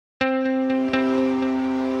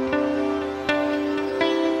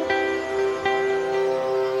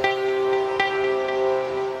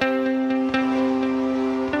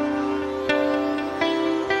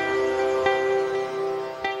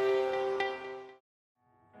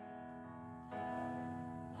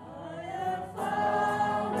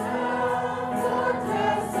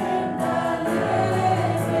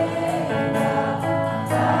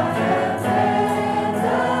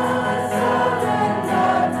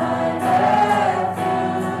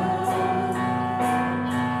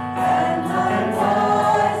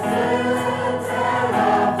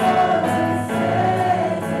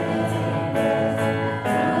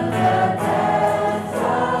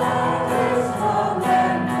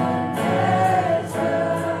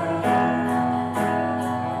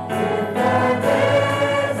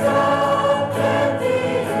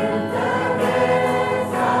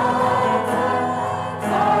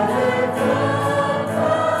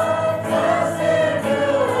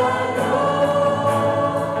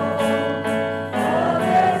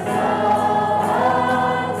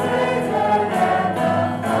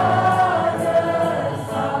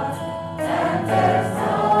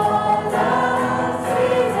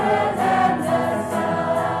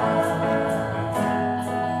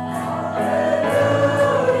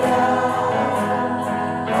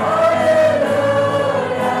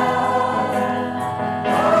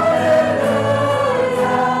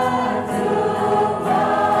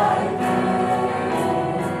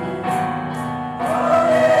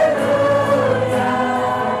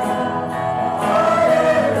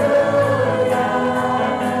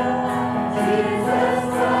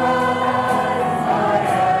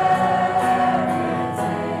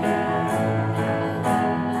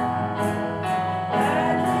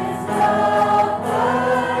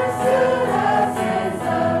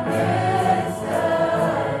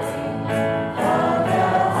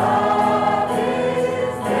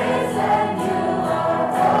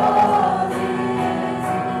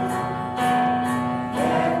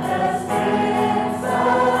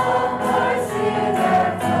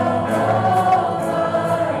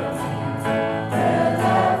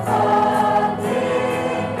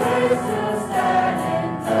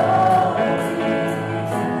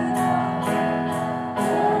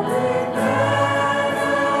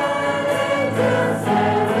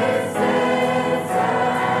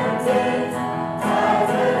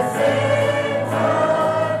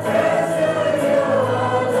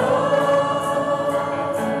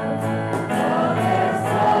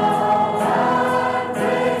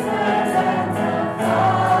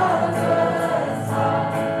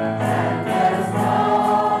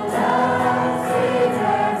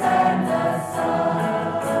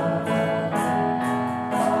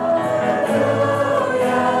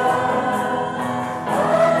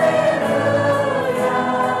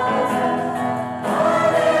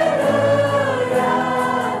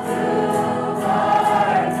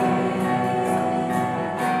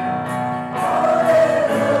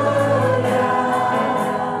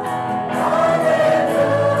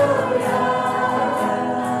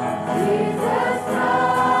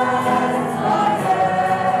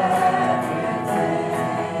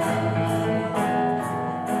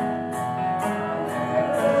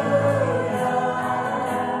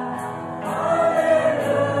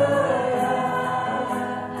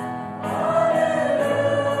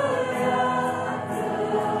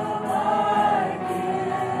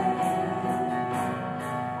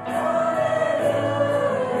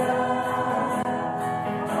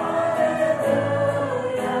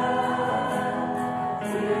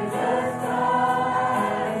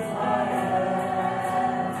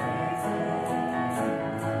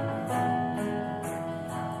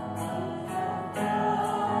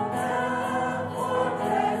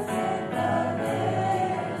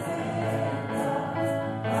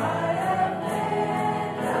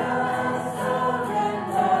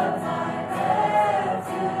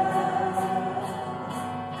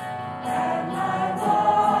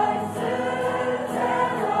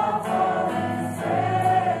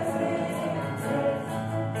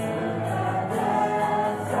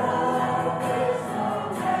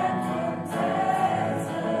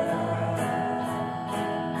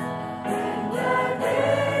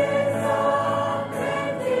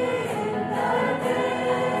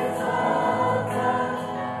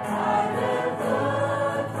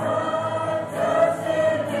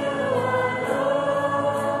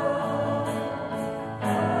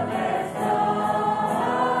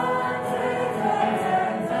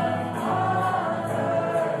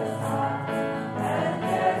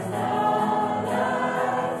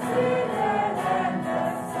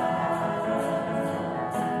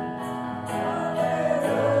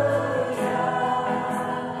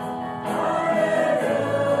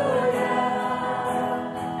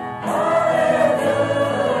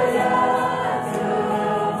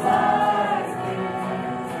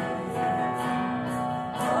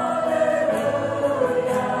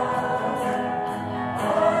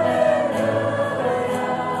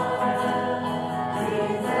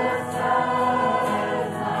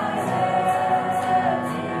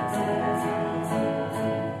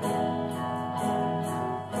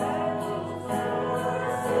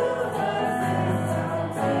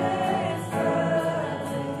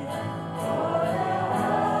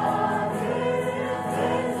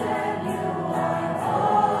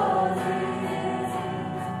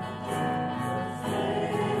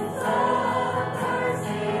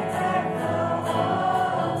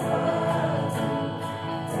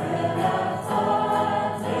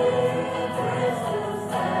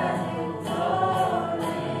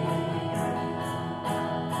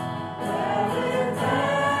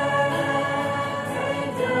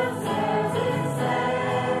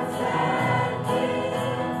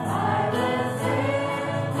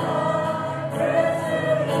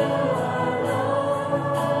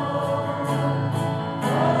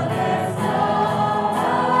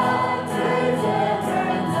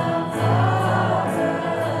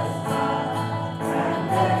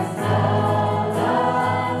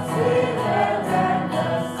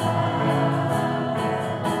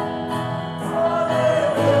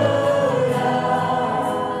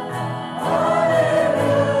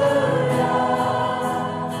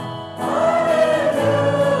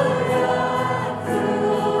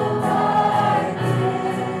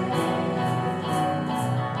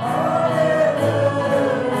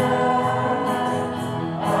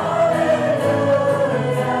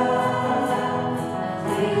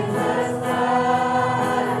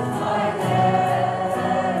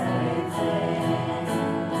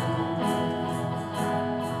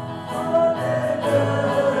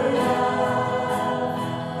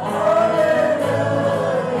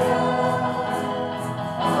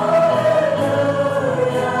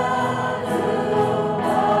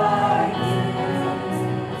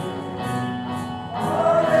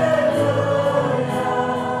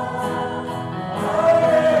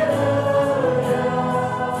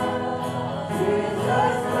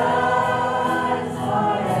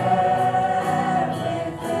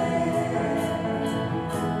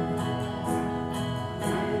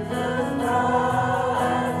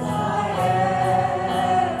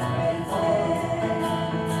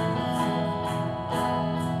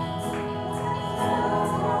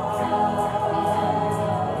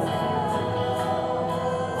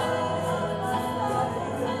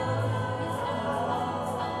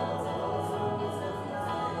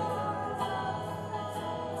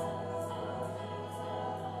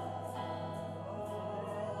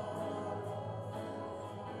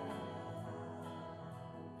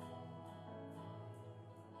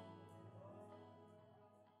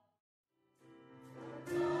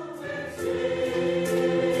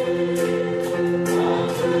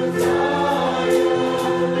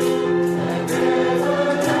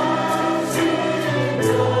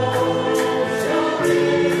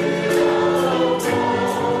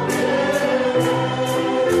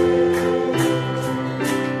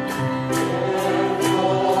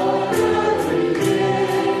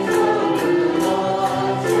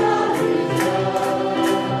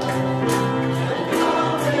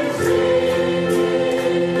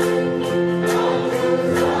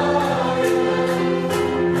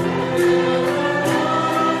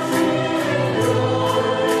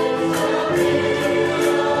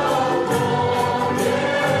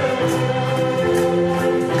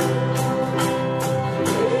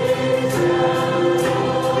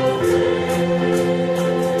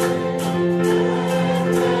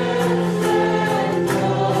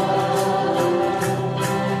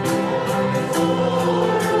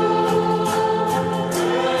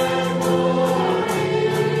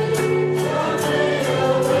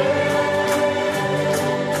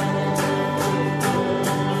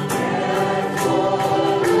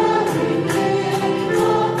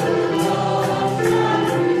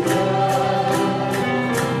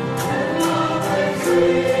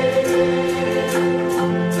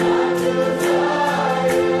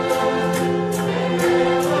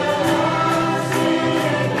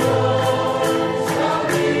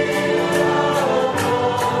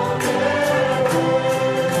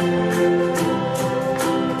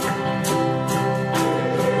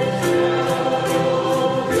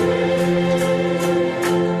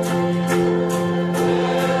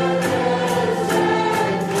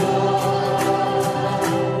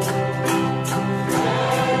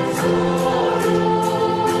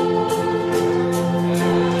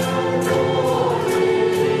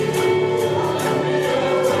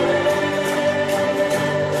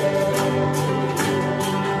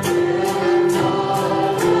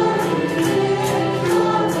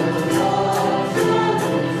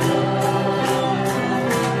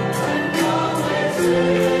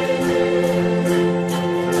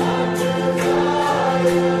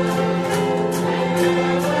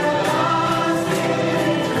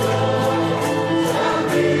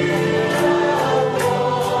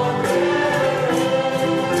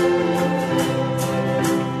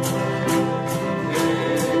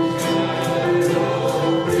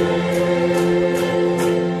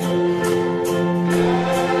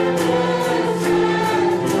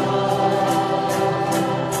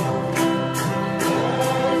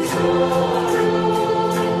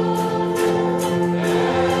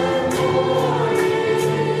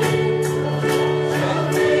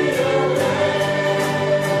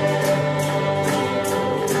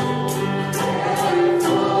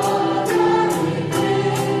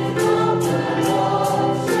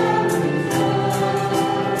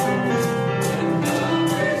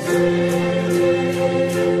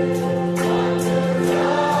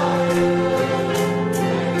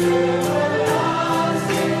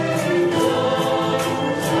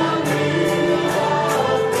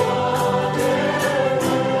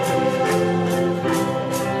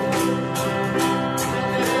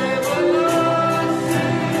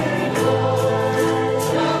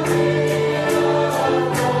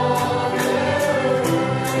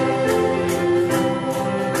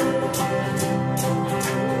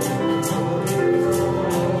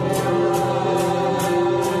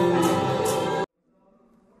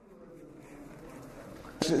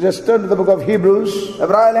just turn to the book of Hebrews.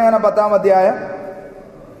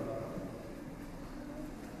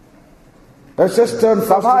 Let's just turn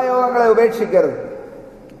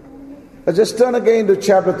Let's just turn again to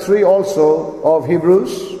chapter 3 also of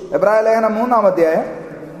Hebrews.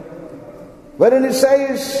 Wherein it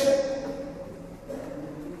says,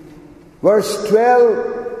 verse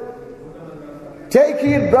 12, take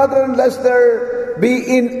heed, brethren, lest there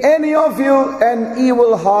be in any of you an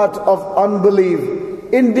evil heart of unbelief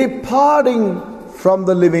in departing from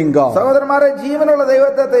the living God.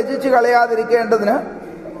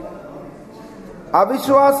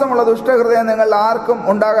 അവിശ്വാസമുള്ള ദുഷ്ടഹൃദയം നിങ്ങൾ ആർക്കും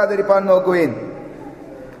ഉണ്ടാകാതിരിപ്പാൻ നോക്കുവിൻ.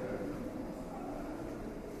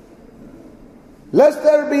 Lest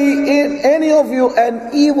there be in any of you an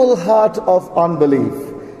evil heart of unbelief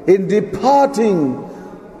in departing,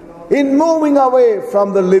 in moving away from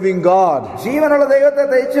the living God. ജീവനുള്ള ദൈവത്തെ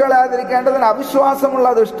തേച്ചു കളയാതിരിക്കേണ്ടതിന് അവിശ്വാസമുള്ള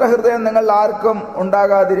ദുഷ്ടഹൃദയം നിങ്ങൾ ആർക്കും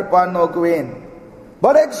ഉണ്ടാകാതിരിപ്പാൻ നോക്കുവിൻ.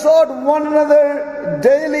 But exhort one another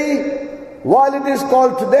daily while it is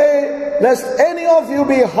called today, lest any of you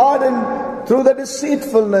be hardened through the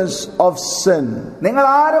deceitfulness of sin. നിങ്ങൾ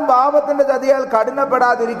ആരും പാപത്തിന്റെ ചതിയാൽ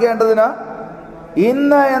കഠിനപ്പെടാതിരിക്കേണ്ടതിന്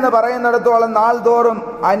ഇന്ന് എന്ന് പറയുന്നിടത്തോളം നാൾതോറും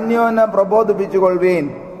അന്യോന്യം പ്രബോധിപ്പിച്ചുകൊള്ളുവീൻ.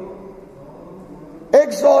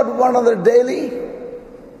 Exhort one another daily,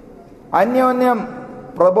 അന്യോന്യം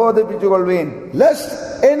പ്രബോധിപ്പിച്ചുകൊള്ളുവീൻ. lest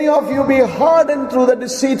any of you be hardened through the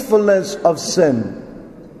deceitfulness of sin.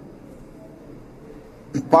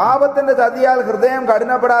 പാപത്തിന്റെ ചതിയാൽ ഹൃദയം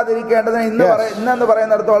കഠിനപ്പെടാതിരിക്കേണ്ടതിന് ഇന്നെന്ന്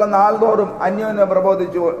പറയുന്നിടത്തോളം നാൾതോറും അന്യോന്യം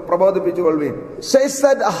പ്രബോധിപ്പിച്ചുകൊള്ളുവീൻ. Says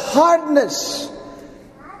that hardness,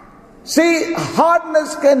 see, hardness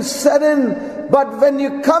can set in, but when you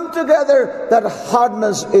come together, that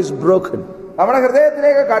hardness is broken. നമ്മുടെ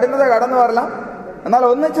ഹൃദയത്തിലേക്ക് കഠിനത കടന്നു വരലാം, എന്നാൽ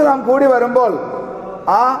ഒന്നിച്ച് നാം കൂടി വരുമ്പോൾ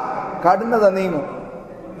ആ കഠിനത നീങ്ങും.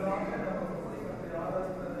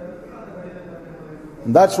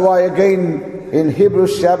 That's why again in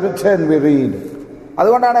Hebrews chapter 10 we read.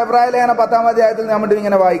 അതുകൊണ്ടാണ് എബ്രായ ലേഖനം 10-ാം അധ്യായത്തിൽ നമ്മൾ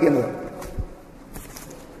ഇങ്ങനെ വായിക്കുന്നത്.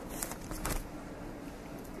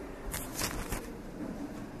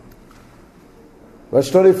 Verse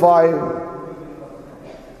 25.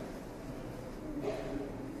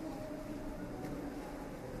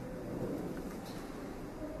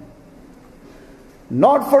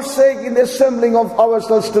 Not forsaking the assembling of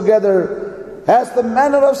ourselves together, as the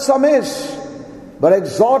manner of some is, but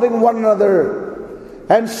exhorting one another,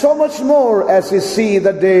 and so much more as you see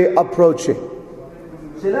the day approaching.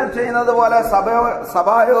 ചിലർ ചെയ്യുന്നത് പോലെ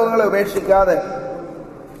സഭായോഗങ്ങളെ ഉപേക്ഷിക്കാതെ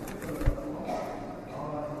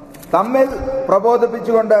തമ്മിൽ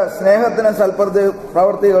പ്രബോധിപ്പിച്ചുകൊണ്ട് സ്നേഹത്തിനും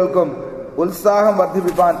സൽപ്രവൃത്തികൾക്കും ഉത്സാഹം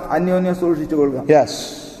വർദ്ധിപ്പിക്കാൻ അന്യോന്യം സൂക്ഷിച്ചുകൊള്ളുക. Yes.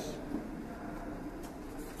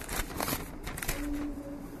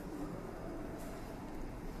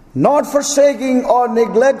 Not forsaking or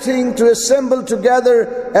neglecting to assemble together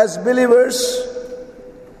as believers,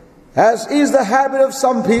 as is the habit of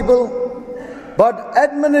some people, but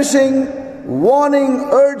admonishing, warning,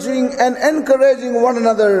 urging, and encouraging one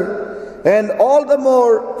another, and all the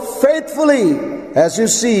more faithfully as you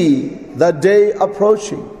see the day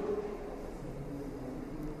approaching.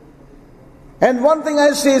 And one thing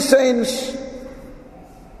I see, saints,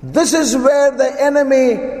 this is where the enemy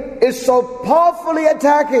is so powerfully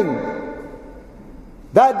attacking,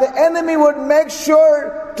 that the enemy would make sure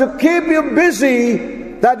to keep you busy,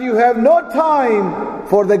 that you have no time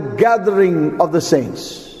for the gathering of the saints.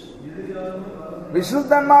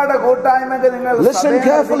 വിശുദ്ധന്മാരുടെ കൂട്ടായ്മയ്ക്ക് നിങ്ങൾ Listen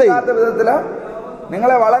carefully. വിധത്തില്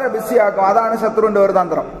നിങ്ങളെ വളരെ ബിസിയാക്കും. അതാണ് ശത്രുവിന്റെ ഒരു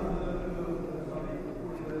തന്ത്രം.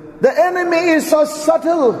 The enemy is so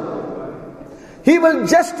subtle. He will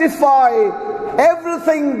justify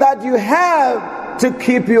everything that you have to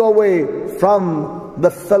keep you away from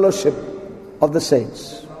the fellowship of the saints.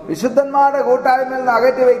 വിശുദ്ധന്മാരുടെ കൂട്ടായ്മയിൽ നിന്ന്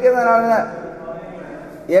അകറ്റി വയ്ക്കുന്നതിനാണ്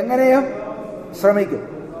എങ്ങനെയും ശ്രമിക്കും.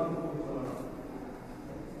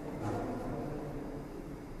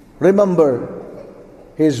 Remember,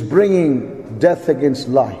 he is bringing death against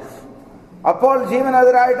life. അപ്പോൾ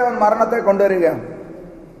ജീവനെതിരായിട്ട് അവൻ മരണത്തെ കൊണ്ടുവരികയാണ്.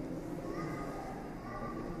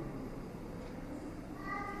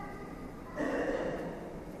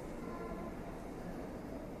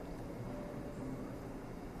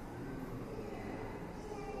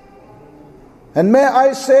 And may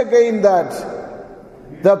I say again that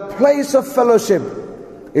the place of fellowship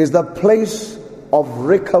is the place of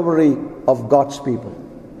recovery of God's people.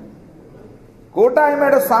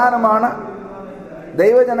 കൂട്ടായ്മയുടെ സ്ഥാനമാണ്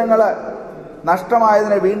ദൈവജനങ്ങളെ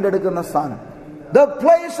നഷ്ടമായതിനെ വീണ്ടെടുക്കുന്ന സ്ഥാനം. The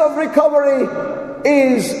place of recovery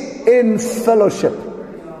is in fellowship.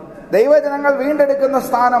 ദൈവജനങ്ങൾ വീണ്ടെടുക്കുന്ന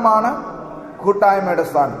സ്ഥാനമാണ് കൂട്ടായ്മയുടെ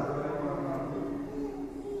സ്ഥാനം.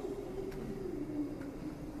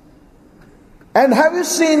 And have you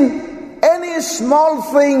seen any small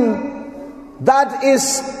thing that is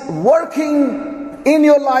working in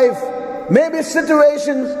your life? Maybe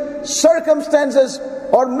situations, circumstances,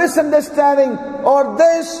 or misunderstanding, or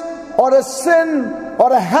this, or a sin, or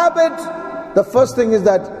a habit. The first thing is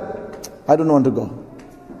that I don't want to go.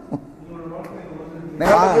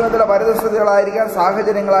 നിങ്ങളുടെ ജീവിതത്തിലെ പരിതസ്ഥിതികളായിരിക്കാം,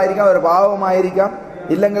 സാഹചര്യങ്ങളായിരിക്കാം, ഒരു പാവമായിരിക്കാം,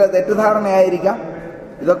 ഇല്ലെങ്കിൽ തെറ്റിദ്ധാരണയായിരിക്കാം.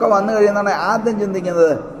 ഇതൊക്കെ വന്നു കഴിയുന്നതാണ് ആദ്യം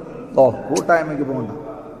ചിന്തിക്കുന്നത്, കൂട്ടായ്മയ്ക്ക് പോകണ്ട.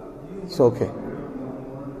 It's okay.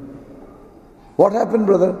 What happened,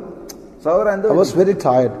 brother? I was very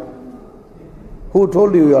tired. Who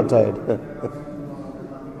told you are tired?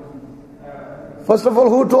 First of all,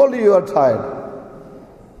 who told you are tired?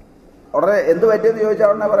 ഉടനെ എന്ത് പറ്റിയെന്ന് ചോദിച്ചാൽ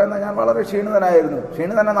ഉടനെ പറയുന്നത്, ഞാൻ വളരെ ക്ഷീണിതനായിരുന്നു.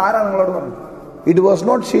 ക്ഷീണിതനെന്ന് ആരാ നിങ്ങളോട് പറഞ്ഞു? It was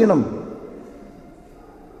not kshinam.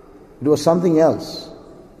 It was something else.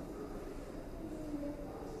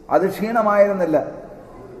 അത് ക്ഷീണമായിരുന്നില്ല,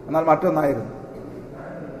 എന്നാൽ മറ്റൊന്നായിരുന്നു.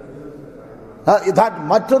 That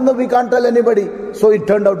mattonnu we can't tell anybody, so it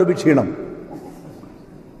turned out to be kshinam.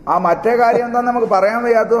 ആ മറ്റേ കാര്യം എന്താ നമുക്ക് പറയാൻ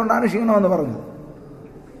വയ്യാത്തതുകൊണ്ടാണ് ക്ഷീണം എന്ന് പറഞ്ഞത്.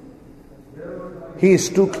 He is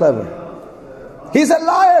too clever. He's a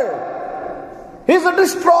liar. He's a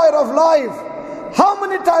destroyer of life. How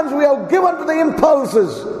many times we have given to the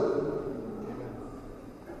impulses,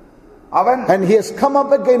 and he has come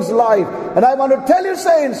up against life. And I want to tell you,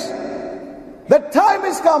 saints, the time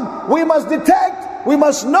has come. We must detect, we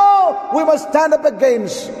must know, we must stand up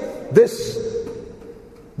against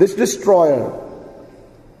this destroyer,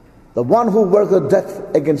 the one who works the death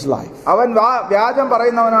against life. അവൻ വ്യാജം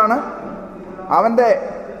പറയുന്നവനാണ്. അവന്റെ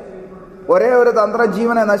ഒരേ ഒരു തന്ത്രം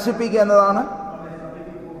ജീവനെ നശിപ്പിക്കുക എന്നതാണ്.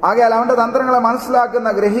 ആകയാൽ അവന്റെ തന്ത്രങ്ങളെ മനസ്സിലാക്കുന്ന,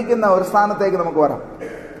 ഗ്രഹിക്കുന്ന ഒരു സ്ഥാനത്തേക്ക് നമുക്ക് വരാം.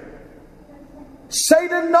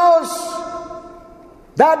 Satan knows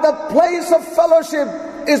that the place of fellowship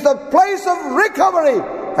is the place of recovery,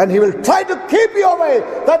 and he will try to keep you away,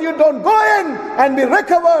 that you don't go in and be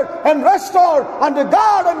recovered and restored unto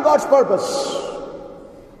God and God's purpose.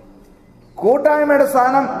 കൂട്ടായ്മയുടെ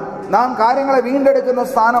സ്ഥാനം നാം കാര്യങ്ങളെ വീണ്ടെടുക്കുന്ന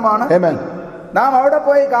സ്ഥാനമാണ്. Amen. നാം അവിടെ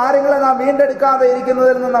പോയി കാര്യങ്ങളെ നാം വീണ്ടെടുക്കാതെ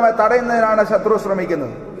ഇരിക്കുന്നതിൽ നിന്ന് നമ്മെ തടയുന്നതിനാണ് ശത്രു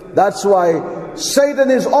ശ്രമിക്കുന്നത്. That's why Satan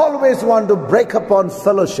is always one to break upon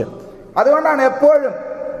fellowship. അതുകൊണ്ടാണ് എപ്പോഴും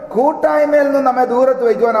കൂട്ടായ്മയിൽ നിന്ന് നമ്മെ ദൂരത്ത്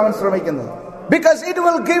വയ്ക്കുവാൻ അവൻ ശ്രമിക്കുന്നത്. Because it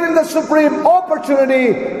will give him the supreme opportunity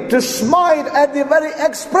to smite at the very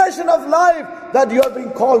expression of life that you are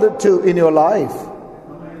being called to in your life.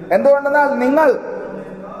 എന്തുകൊണ്ടെന്നാൽ നിങ്ങൾ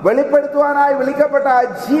വെളിപ്പെടുത്തുവാനായി വിളിക്കപ്പെട്ട ആ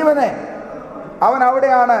ജീവനെ അവൻ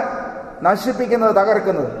അവിടെയാണ് നശിപ്പിക്കുന്നത്,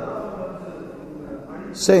 തകർക്കുന്നത്.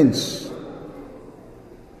 Saints,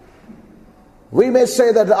 we may say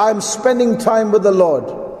that I am spending time with the Lord.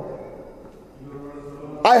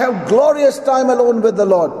 I have glorious time alone with the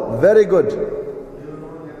Lord. Very good.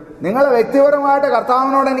 നിങ്ങൾ വ്യക്തിപരമായിട്ട്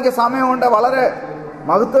കർത്താവിനോട് എനിക്ക് സമയമുണ്ട്, വളരെ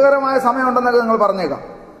മഹത്വകരമായ സമയമുണ്ടെന്നൊക്കെ നിങ്ങൾ പറഞ്ഞേക്കാം.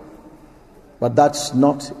 But that's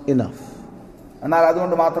not enough. എന്നാൽ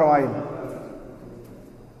അതുകൊണ്ട് മാത്രമായില്ല.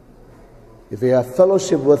 If we have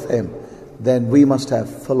fellowship with him, then we must have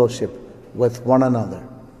fellowship with one another.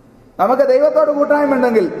 നമുക്ക് ദൈവത്തോട് കൂട്ടായ്മ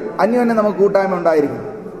ഉണ്ടെങ്കിൽ അന്യോന്യം നമുക്ക് കൂട്ടായ്മ ഉണ്ടായിരിക്കും.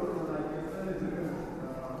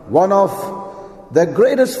 One of the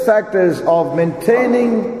greatest factors of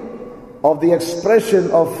maintaining of the expression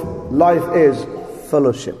of life is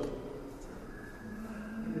fellowship.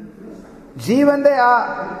 ജീവന്റെ ആ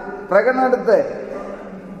പ്രകടനത്തെ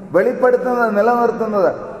വെളിപ്പെടുത്തുന്നത്,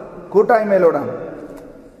 നിലനിർത്തുന്നത് കൂട്ടായ്മയിലൂടെയാണ്.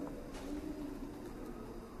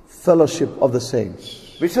 Fellowship of the saints.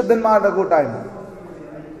 വിശുദ്ധന്മാരുടെ കൂട്ടായ്മ.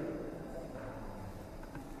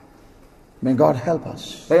 May God help us.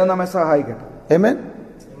 ദൈവം നമ്മെ സഹായിക്കട്ടെ. Amen.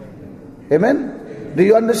 Amen. Do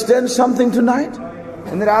you understand something tonight?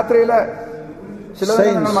 ഇന്ന് രാത്രിയില് ചിലത്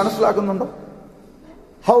നിങ്ങൾ മനസ്സിലാക്കുന്നുണ്ടോ?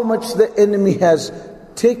 How much the enemy has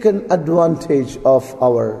taken advantage of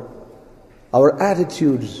our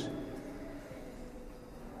attitudes,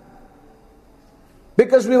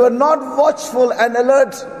 because we were not watchful and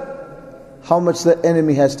alert. How much the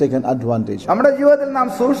enemy has taken advantage. നമ്മുടെ ജീവിതത്തിൽ നാം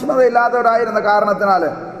സൂക്ഷ്മതയില്ലാത്തവരായിരുന്ന കാരണത്തിനാല്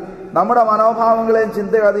നമ്മുടെ മനോഭാവങ്ങളെയും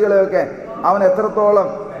ചിന്തഗതികളെയും ഒക്കെ അവൻ എത്രത്തോളം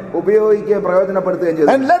ഉപയോഗിക്കുകയും പ്രയോജനപ്പെടുത്തുകയും ചെയ്തു.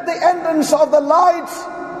 And let the entrance of the light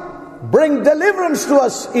bring deliverance to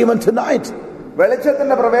us even tonight.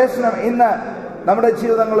 വെളിച്ചത്തിന്റെ പ്രവേശനം ഇന്ന് നമ്മുടെ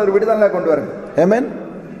ജീവിതങ്ങളിൽ ഒരു വിടുതലിനെ കൊണ്ടുവരും. Amen.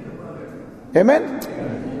 Amen.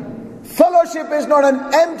 Fellowship is not an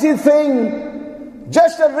empty thing,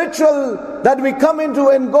 just a ritual that we come into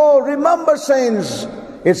and go. Remember, saints,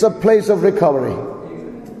 it's a place of recovery.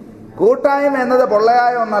 കൂട്ടായ്മ എന്നത്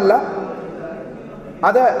പൊള്ളയായ ഒന്നല്ല,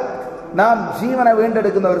 അത് നാം ജീവനെ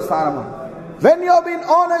വീണ്ടെടുക്കുന്ന ഒരു സ്ഥാനമാണ്. When you have been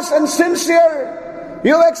honest and sincere,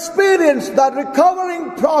 you experience that recovering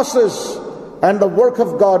process and the work of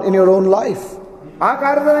God in your own life. ആ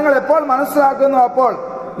കാര്യത്തെ നിങ്ങൾ എപ്പോൾ മനസ്സിലാക്കുന്നു, അപ്പോൾ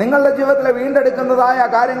നിങ്ങളുടെ ജീവിതത്തിലെ വീണ്ടെടുക്കുന്നതായ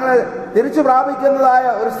കാര്യങ്ങളെ തിരിച്ചു പ്രാപിക്കുന്നതായ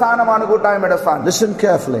ഒരു സ്ഥാനമാണ് കൂട്ടായ്മയുടെ സ്ഥാനം. Listen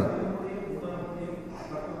carefully.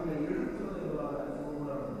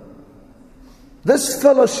 This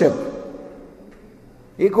fellowship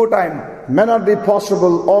ഈ കൂട്ടായ്മ may not be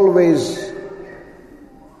possible always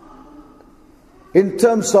in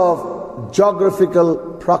terms of geographical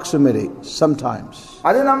proximity sometimes.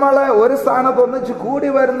 അത് നമ്മൾ ഒരു സ്ഥാനത്ത് ഒന്നിച്ച് കൂടി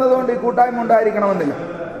വരുന്നതുകൊണ്ട് ഈ കൂട്ടായ്മ ഉണ്ടായിരിക്കണമെന്നില്ല.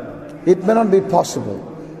 It may not be possible.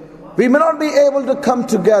 We may not be able to come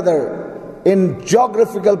together in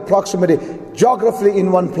geographical proximity, geographically in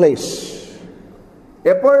one place.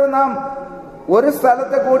 എപ്പോഴും നാം ഒരു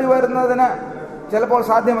സ്ഥലത്ത് കൂടി വരുന്നതിന് ചിലപ്പോൾ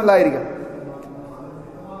സാധ്യമല്ലായിരിക്കും.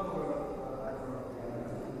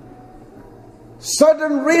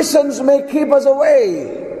 Certain reasons may keep us away.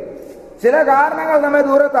 ചില കാരണങ്ങൾ നമ്മെ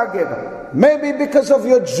ദൂരത്താക്കിയേക്കാം. Maybe because of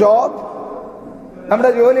your job,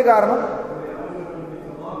 നമ്മുടെ ജോലി കാരണം,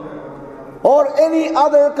 or any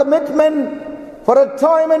other commitment for a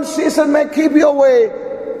time and season may keep you away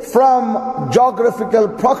from geographical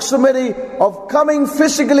proximity of coming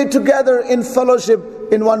physically together in fellowship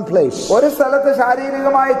in one place. ഒരു സ്ഥലത്ത്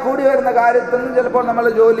ശാരീരികമായി കൂടി വരുന്ന കാര്യത്തിൽ നിന്ന് ചിലപ്പോൾ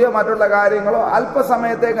നമ്മുടെ ജോലിയോ മറ്റുള്ള കാര്യങ്ങളോ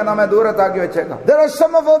അല്പസമയത്തേക്ക് നമ്മെ ദൂരത്താക്കി വെച്ചേക്കാം. There are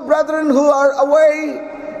some of our brethren who are away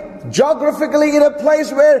geographically in a place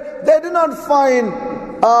where they do not find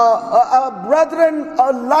brethren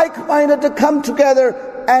or like-minded to come together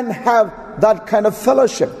and have that kind of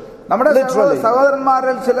fellowship. നമ്മുടെ Literally.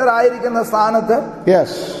 സഹോദരന്മാരിൽ ചിലരായിരിക്കുന്ന സ്ഥാനത്ത്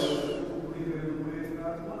Yes.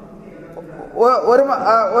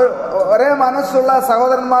 ഒരേ മനസ്സുള്ള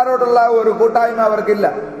സഹോദരന്മാരോടുള്ള ഒരു കൂട്ടായ്മ അവർക്കില്ല.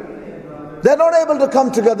 They're not able to come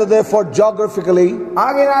together therefore geographically.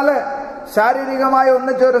 ആകയാല് ശാരീരികമായി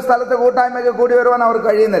ഒന്നിച്ച ഒരു സ്ഥലത്ത് കൂട്ടായ്മയ്ക്ക് കൂടി വരുവാൻ അവർക്ക്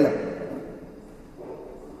കഴിയുന്നില്ല.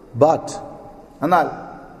 But എന്നാൽ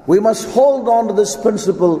we must hold on to this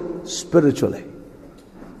principle spiritually.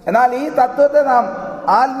 എന്നാൽ ഈ തത്വത്തെ നാം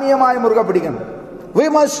ആത്മീയമായി മുറുകെ പിടിക്കണം. We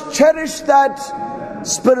must cherish that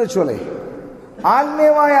spiritually.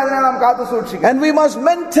 ആത്മീയമായി അതിനെ നാം കാത്തു സൂക്ഷിക്കണം. And we must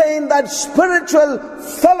maintain that spiritual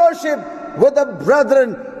fellowship with the brethren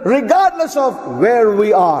regardless of where we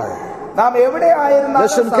are. നാം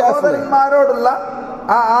എവിടെയായിരുന്നാലും സഹോദരന്മാരോടുള്ള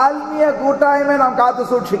ആ ആത്മീയ കൂട്ടായ്മയെ നാം കാത്തു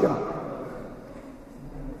സൂക്ഷിക്കണം.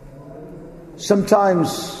 Sometimes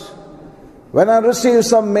when I receive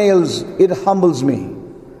some mails, it humbles me.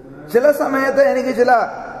 ചില സമയത്ത് എനിക്ക് ചില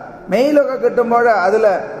മെയിലൊക്കെ കിട്ടുമ്പോൾ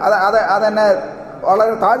അതെന്നെ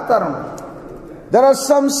വളരെ താഴ്ത്താറുണ്ട്. There are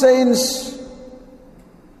some saints,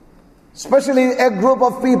 especially a group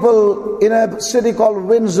of people in a city called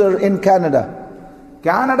Windsor in Canada.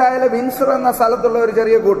 കാനഡയിലെ വിൻസർ എന്ന സ്ഥലത്തുള്ള ഒരു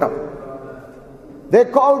ചെറിയ കൂട്ടം. They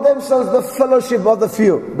call themselves the fellowship of the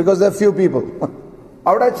few because there are few people.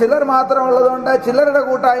 അവിടെ ചിലർ മാത്രമുള്ളതുകൊണ്ട് ചിലരുടെ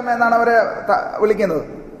കൂട്ടായ്മ എന്നാണ് അവരെ വിളിക്കുന്നത്.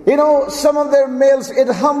 You know, some of their mails, it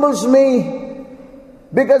humbles me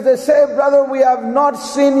because they say, brother, we have not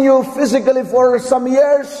seen you physically for some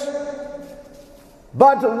years,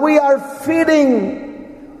 but we are feeding,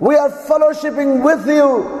 we are fellowshipping with you.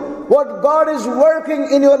 What God is working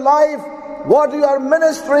in your life, what you are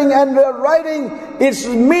ministering and you are writing, it's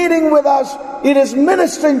meeting with us, it is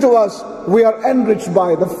ministering to us. We are enriched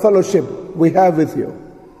by the fellowship we have with you.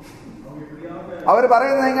 അവർ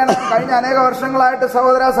പറയുന്നത് എങ്ങനെ, കഴിഞ്ഞ അനേക വർഷങ്ങളായിട്ട്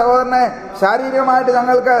സഹോദരനെ ശാരീരികമായിട്ട്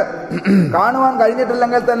ഞങ്ങൾക്ക് കാണുവാൻ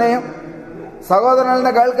കഴിഞ്ഞിട്ടില്ലെങ്കിൽ തന്നെയും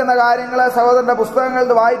സഹോദരനെ കേൾക്കുന്ന കാര്യങ്ങളെ, സഹോദരന്റെ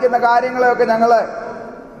പുസ്തകങ്ങളിൽ വായിക്കുന്ന കാര്യങ്ങളെയൊക്കെ ഞങ്ങള്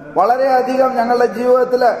വളരെയധികം ഞങ്ങളുടെ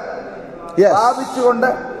ജീവിതത്തിൽ സ്ഥാപിച്ചുകൊണ്ട്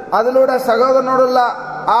അതിലൂടെ സഹോദരനോടുള്ള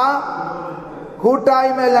ആ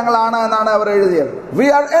കൂട്ടായ്മയിൽ ഞങ്ങളാണ് എന്നാണ് അവർ എഴുതിയത്. We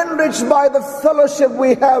are enriched by the fellowship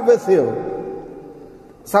we have with you.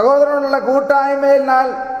 സഹോദരനോടുള്ള കൂട്ടായ്മയിൽ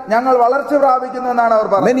ഞങ്ങൾ വളർച്ച പ്രാപിക്കുന്നു എന്നാണ് അവർ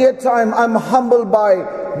പറഞ്ഞത്. Many a time I'm humbled by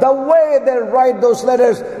the way they write those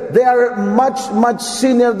letters. They are much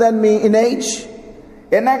senior than me in age.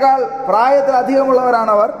 എന്നേക്കാൾ പ്രായത്തിൽ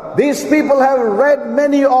അധികമുള്ളവരാണ് അവർ. These people have read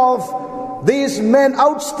many of these men,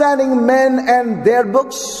 outstanding men and their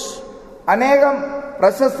books. അനേകം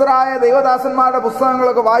പ്രശസ്തരായ ദൈവദാസന്മാരുടെ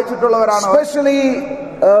പുസ്തകങ്ങളൊക്കെ വായിച്ചിട്ടുള്ളവരാണ്. Especially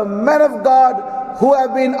men of God who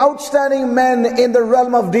have been outstanding men in the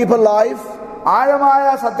realm of deeper life. ആഴമായ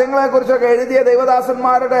സത്യങ്ങളെ കുറിച്ചൊക്കെ എഴുതിയ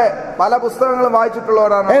ദൈവദാസന്മാരുടെ പല പുസ്തകങ്ങളും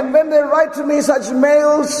വായിച്ചിട്ടുള്ളവരാണ്. And when they write to me such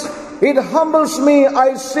mails, it humbles me. I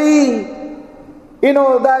see,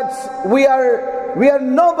 that we are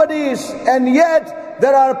nobodies, and yet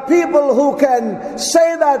there are people who can say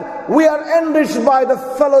that we are enriched by the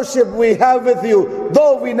fellowship we have with you,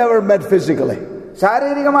 though we never met physically.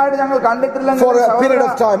 ശാരീരികമായിട്ട് ഞങ്ങൾ കണ്ടിട്ടില്ലെങ്കിൽ For a period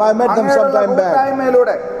of time, I met them sometime back.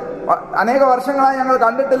 അനേക വർഷങ്ങളായി ഞങ്ങൾ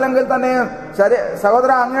കണ്ടിട്ടില്ലെങ്കിൽ തന്നെയും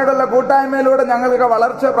സഹോദര അങ്ങയോടുള്ള കൂട്ടായ്മയിലൂടെ ഞങ്ങൾക്ക്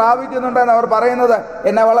വളർച്ച പ്രാപിക്കുന്നുണ്ടെന്ന് അവർ പറയുന്നത്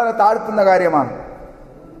എന്നെ വളരെ താഴ്ത്തുന്ന കാര്യമാണ്.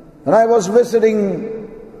 When I was visiting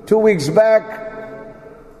 2 weeks back,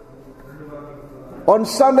 on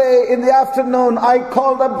Sunday in the afternoon, I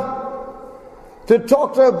called up to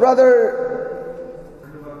talk to a brother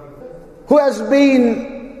who has been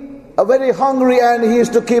very hungry and he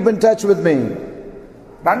used to keep in touch with me.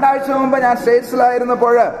 2 ആഴ്ച മുമ്പ് ഞാൻ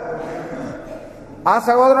സ്റ്റേറ്റ്സിലായിരുന്നപ്പോൾ ആ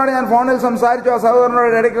സഹോദരനോട് ഞാൻ ഫോണിൽ സംസാരിച്ചു. ആ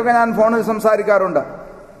സഹോദരനോട് ഇടയ്ക്കൊക്കെ ഞാൻ ഫോണിൽ സംസാരിക്കാറുണ്ട്.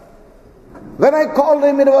 When I called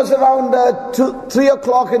him, it was around 3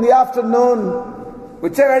 o'clock in the afternoon.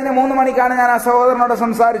 ഉച്ച കഴിഞ്ഞ് 3 മണിക്കാണ് ഞാൻ ആ സഹോദരനോട്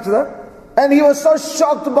സംസാരിച്ചത്. And he was so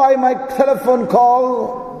shocked by my telephone call.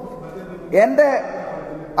 എന്റെ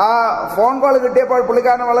ആ ഫോൺ കോൾ കിട്ടിയപ്പോൾ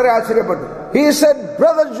പുള്ളിക്കാരൻ വളരെ ആശ്ചര്യപ്പെട്ടു. He said,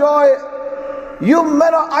 "Brother Joy,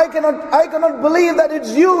 I cannot believe that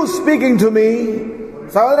it's you speaking to me.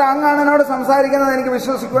 സഹോദരൻ, അങ്ങാണ് എന്നോട് സംസാരിക്കുന്നത് എനിക്ക്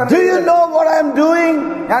വിശ്വസിക്കുവാൻ. Do you know what I'm doing?"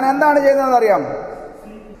 ഞാൻ എന്താണ് ചെയ്യുന്നതെന്ന് അറിയാമോ?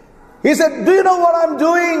 He said, "Do you know what I'm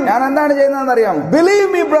doing?" ഞാൻ എന്താണ് ചെയ്യുന്നതെന്ന് അറിയാമോ? "Believe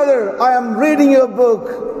me, brother, I am reading your book,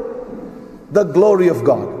 The Glory of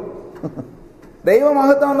God."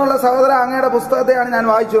 ദൈവമഹത്വം എന്നുള്ള സഹോദരൻ, അങ്ങയുടെ പുസ്തകത്തെയാണ് ഞാൻ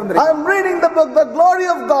വായിച്ചുകൊണ്ടിരിക്കുന്നത്. I am reading the book, The Glory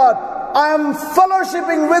of God. I am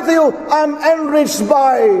fellowshipping with you. I am enriched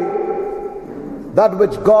by that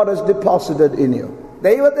which God has deposited in you.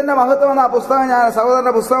 ദൈവത്തിന്റെ മഹത്വം എന്ന പുസ്തകം, ഞാൻ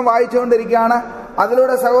സഹോദരന്റെ പുസ്തകം വായിച്ചുകൊണ്ടിരിക്കുകയാണ്.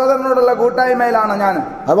 അതിലൂടെ സഹോദരനോടുള്ള കൂട്ടായ്മയിലാണ് ഞാൻ.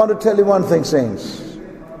 I want to tell you one thing, saints.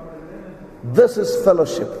 This is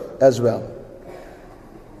fellowship as well.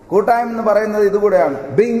 കൂട്ടായ്മ എന്ന് പറയുന്നത് ഇതുകൂടെയാണ്.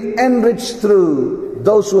 Being enriched through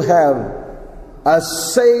those who have a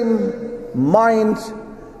same mind,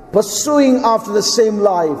 pursuing after the same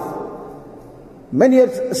life.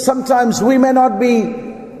 Sometimes we may not be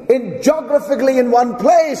geographically in one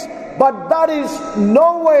place, but that is no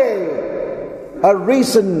way a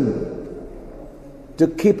reason to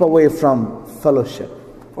keep away from fellowship.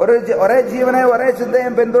 ഒരേ ജീവനെ ഒരേ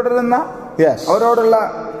ചിന്തയും പിന്തുടരുന്ന അവരോടുള്ള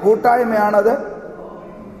കൂട്ടായ്മയാണത്.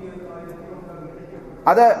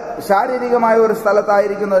 അത് ശാരീരികമായ ഒരു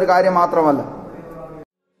സ്ഥലത്തായിരിക്കുന്ന ഒരു കാര്യം മാത്രമല്ല.